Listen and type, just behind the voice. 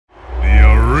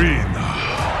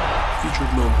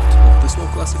featured moment of this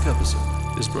WoW Classic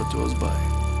episode is brought to us by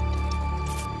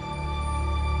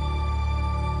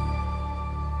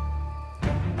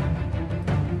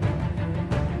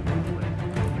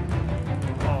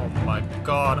Oh my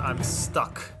god, I'm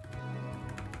stuck.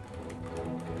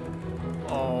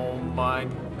 Oh my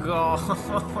god.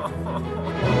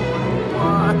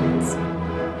 What?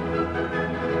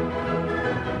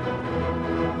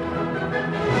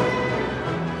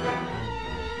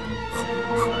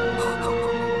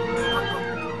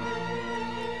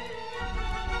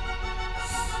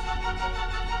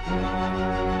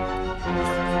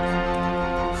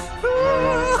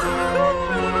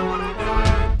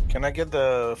 Can I get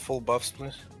the full buffs,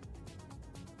 please?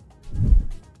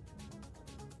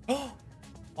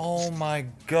 Oh my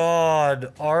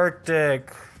god,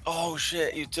 Arctic. Oh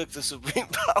shit, you took the supreme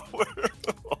power.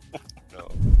 Oh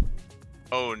no.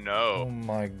 Oh no. Oh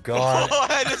my god. Oh,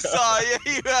 I just saw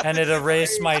you. And it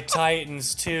erased my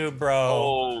titans too, bro.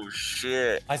 Oh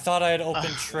shit. I thought I had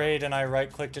opened trade and I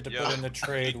right clicked it to put in the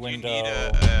trade You window. need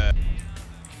a,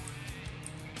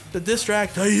 The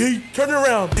distract. Hey, turn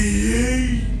around.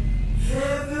 Hey,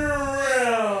 turn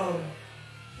around.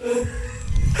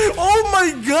 Oh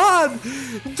my god,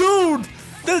 dude!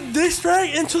 The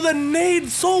distract into the nade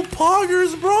so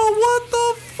poggers, bro. What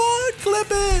the fuck? Clip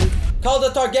it. Call the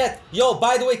target. Yo,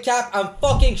 by the way, Cap, I'm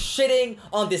fucking shitting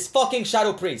on this fucking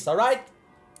Shadow Priest, alright?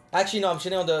 Actually, no, I'm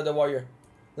shitting on the warrior.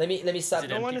 Let me set.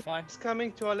 No one is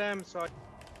coming to Alem, so...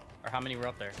 Or how many were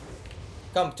up there?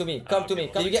 Come to me, come to me.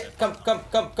 Can you get... Come.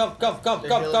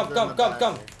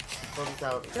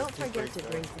 Don't forget to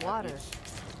drink water.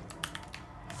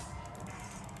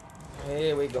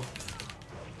 Here we go.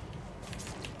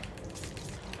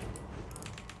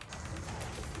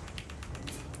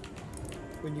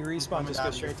 When you respawn, just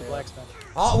go straight to blacksmith.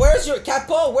 Oh, where's your...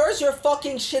 Capo, where's your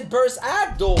fucking shit burst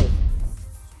at, though? Oh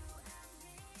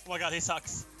my god, he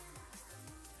sucks.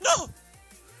 No!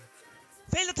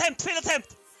 Failed attempt, failed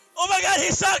attempt! Oh my god,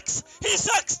 he sucks! He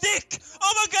sucks dick!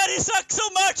 Oh my god, he sucks so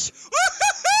much!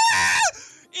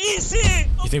 Easy!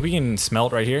 You think we can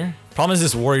smelt right here? Problem is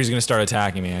this warrior's gonna start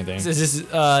attacking me, I think. Is this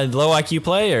low IQ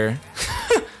play or?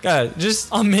 God,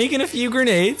 I'm making a few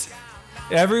grenades.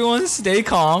 Everyone stay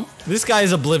calm. This guy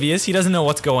is oblivious. He doesn't know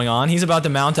what's going on. He's about to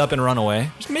mount up and run away.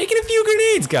 Just making a few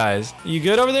grenades, guys. You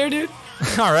good over there, dude?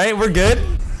 All right, we're good.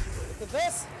 Look at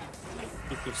this.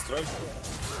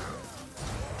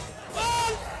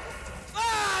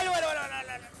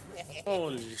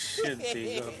 Holy shit,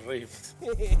 he got raped.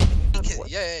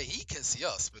 he can see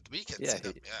us, but we can see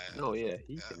him. No, yeah,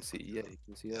 he can see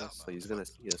us. So he's gonna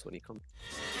see us when he comes.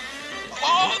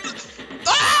 Oh!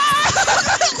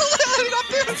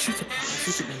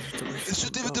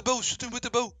 Shoot him with the bow, shoot him with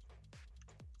the bow.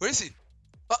 Where is he?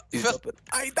 Oh, he fell.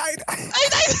 I died.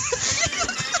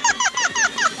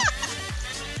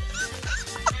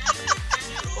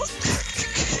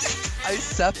 I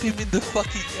zap him in the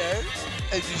fucking air,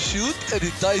 and you shoot, and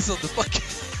he dies on the fucking...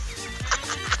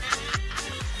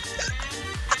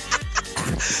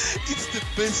 It's the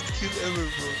best kill ever,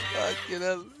 bro. Fucking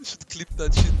hell, I should clip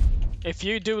that shit. If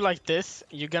you do like this,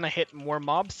 you're gonna hit more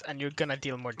mobs and you're gonna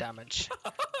deal more damage.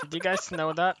 Did you guys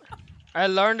know that? I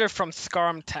learned it from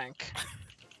Scarm Tank.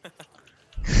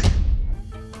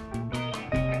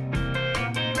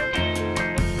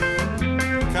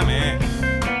 Come here.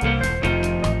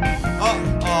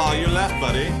 Oh, you left,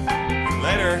 buddy.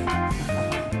 Later.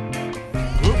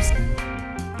 Whoops.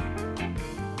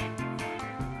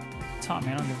 Top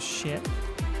man, I don't give a shit.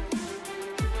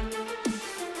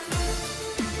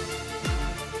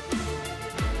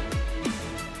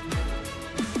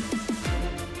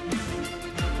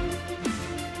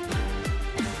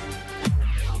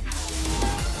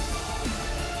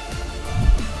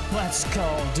 Let's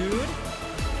go, dude.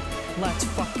 Let's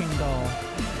fucking go.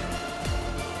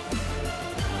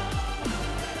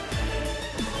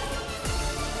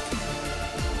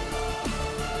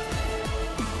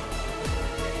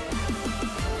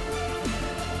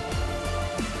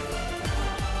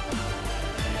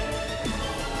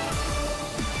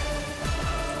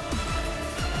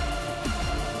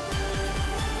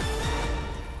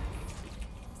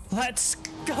 Let's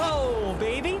go,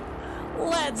 baby.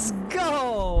 Let's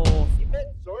go.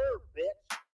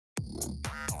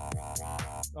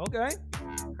 Okay.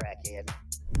 Crackhead.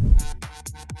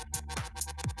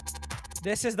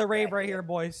 This is the rave right here,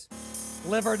 boys.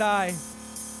 Live or die.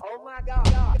 Oh my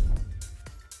god.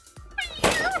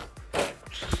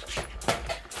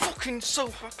 Fucking so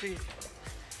happy.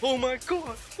 Oh my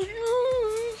god.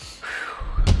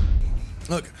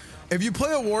 Look, if you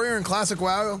play a warrior in Classic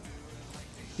WoW,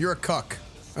 you're a cuck,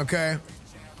 okay?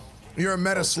 You're a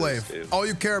meta slave. All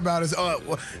you care about is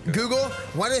Google.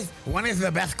 When is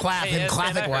the best class in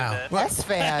classic WoW? That's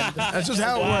fan. That's just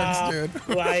how it works, dude.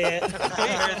 Wyatt.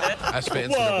 Ash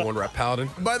Fan's the #1 rap paladin.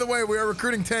 By the way, we are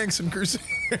recruiting tanks in Crusade.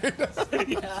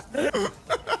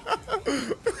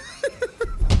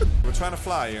 We're trying to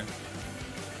fly here.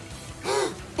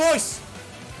 Boys!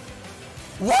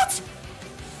 What?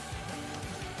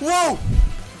 Whoa!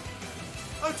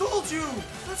 I told you!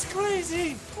 That's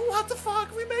crazy! What the fuck?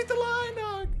 We made the line,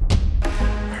 dog!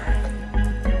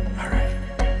 Alright.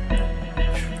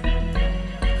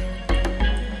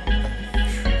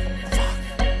 Fuck.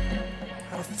 I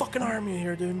have a fucking army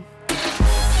here, dude.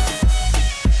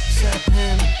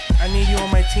 Sapin, I need you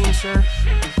on my team, sir.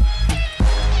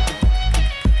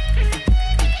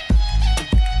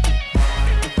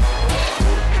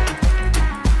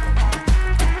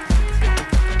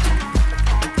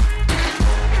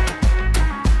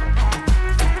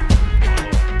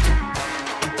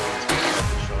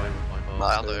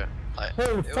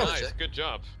 Nice, good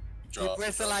job. Keep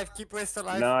West alive, keep West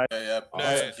alive. No, I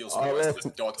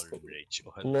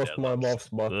lost my buffs,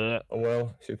 but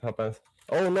well, shit happens.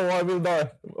 Oh no, I will die.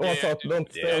 Watch out, don't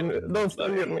stay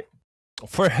near me.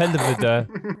 For helvete.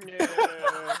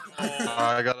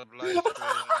 I got a blind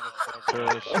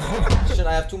Should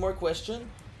I have 2 more questions?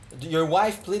 Your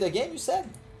wife played a game, you said?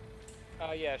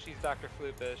 Yeah, she's Dr.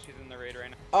 Floop. She's in the raid right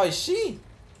now. Oh, is she?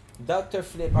 Dr.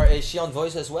 Flip, is she on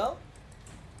voice as well?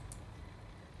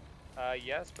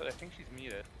 Yes, but I think she's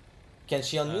muted. Can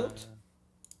she unmute?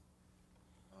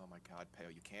 Oh my god,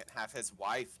 Pale, you can't have his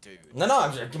wife, dude.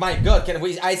 No, my god, can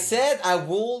we? I said I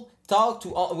will talk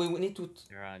to all. We need to.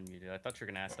 You're unmuted. I thought you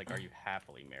were gonna ask, like, are you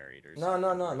happily married or something?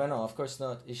 No, of course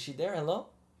not. Is she there? Hello?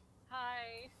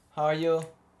 Hi. How are you?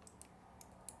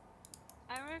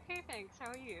 I'm okay, thanks. How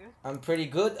are you? I'm pretty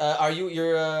good.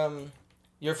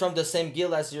 You're from the same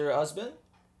guild as your husband?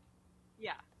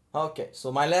 Yeah. Okay,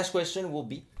 so my last question will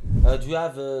be, do you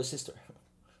have a sister?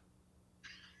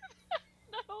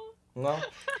 No. No?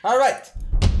 Alright!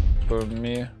 For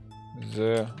me,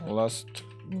 the last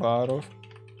bar of...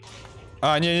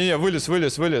 А, не, вылез.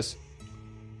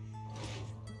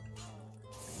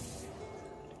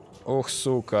 Ох,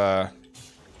 сука.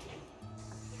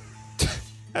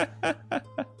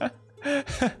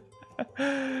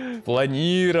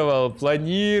 Планировал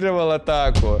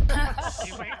атаку.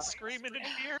 You ain't screaming in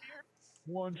here.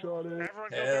 One shot it.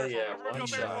 Hell yeah, one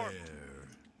shot.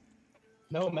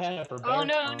 No mana for Oh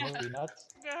no, no. No.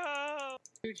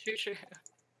 Shoot.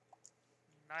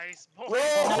 Nice boy.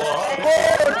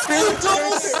 Oh, dude,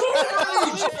 double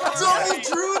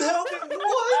Druid helmet,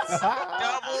 what?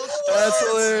 Double That's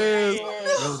hilarious.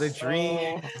 Yo, the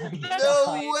dream. No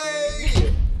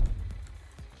way.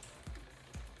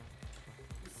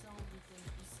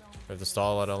 We have to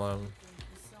stall at LM.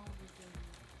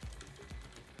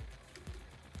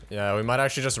 Yeah, we might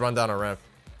actually just run down a ramp.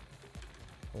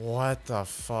 What the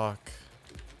fuck?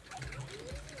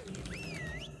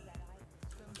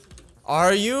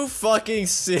 Are you fucking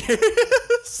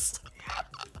serious?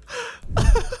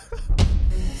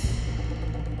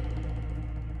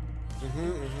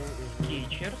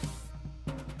 Teacher.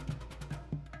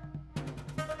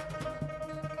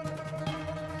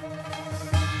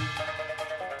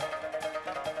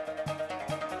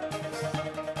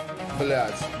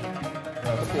 Блядь.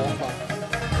 Это плохо.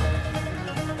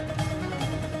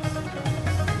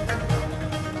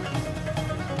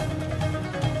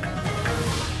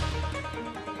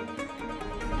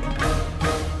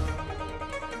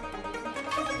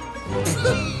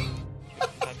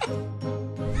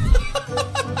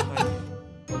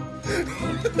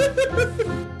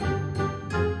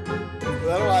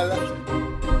 Нормально.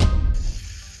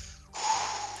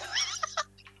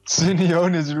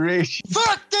 Simeon is rage.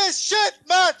 Fuck this shit,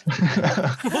 man!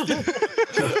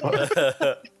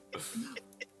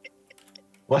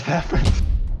 What happened?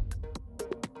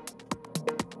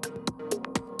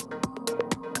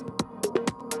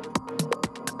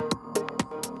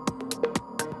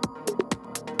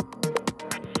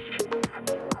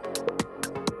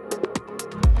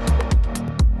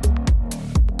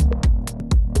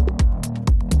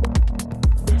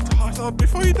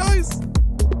 Before he dies.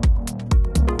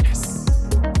 Yes.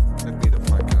 Get me the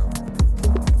fuck out.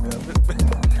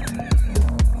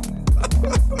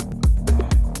 Yeah,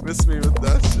 miss me with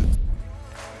that shit.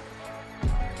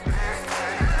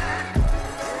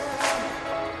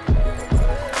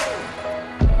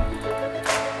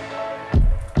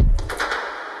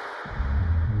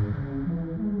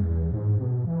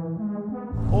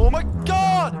 Oh my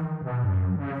god!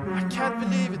 I can't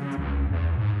believe it.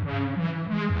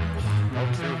 I'll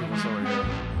kill him, sorry.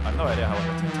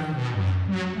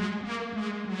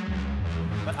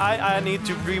 I need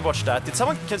to rewatch that. Did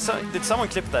someone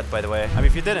clip that, by the way? I mean,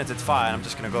 if you didn't, it's fine. I'm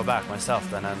just gonna go back myself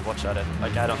then and watch at it.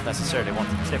 Like, I don't necessarily want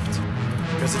it clipped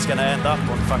because it's gonna end up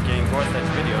on fucking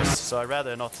Warcraft videos. So I'd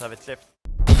rather not have it clipped.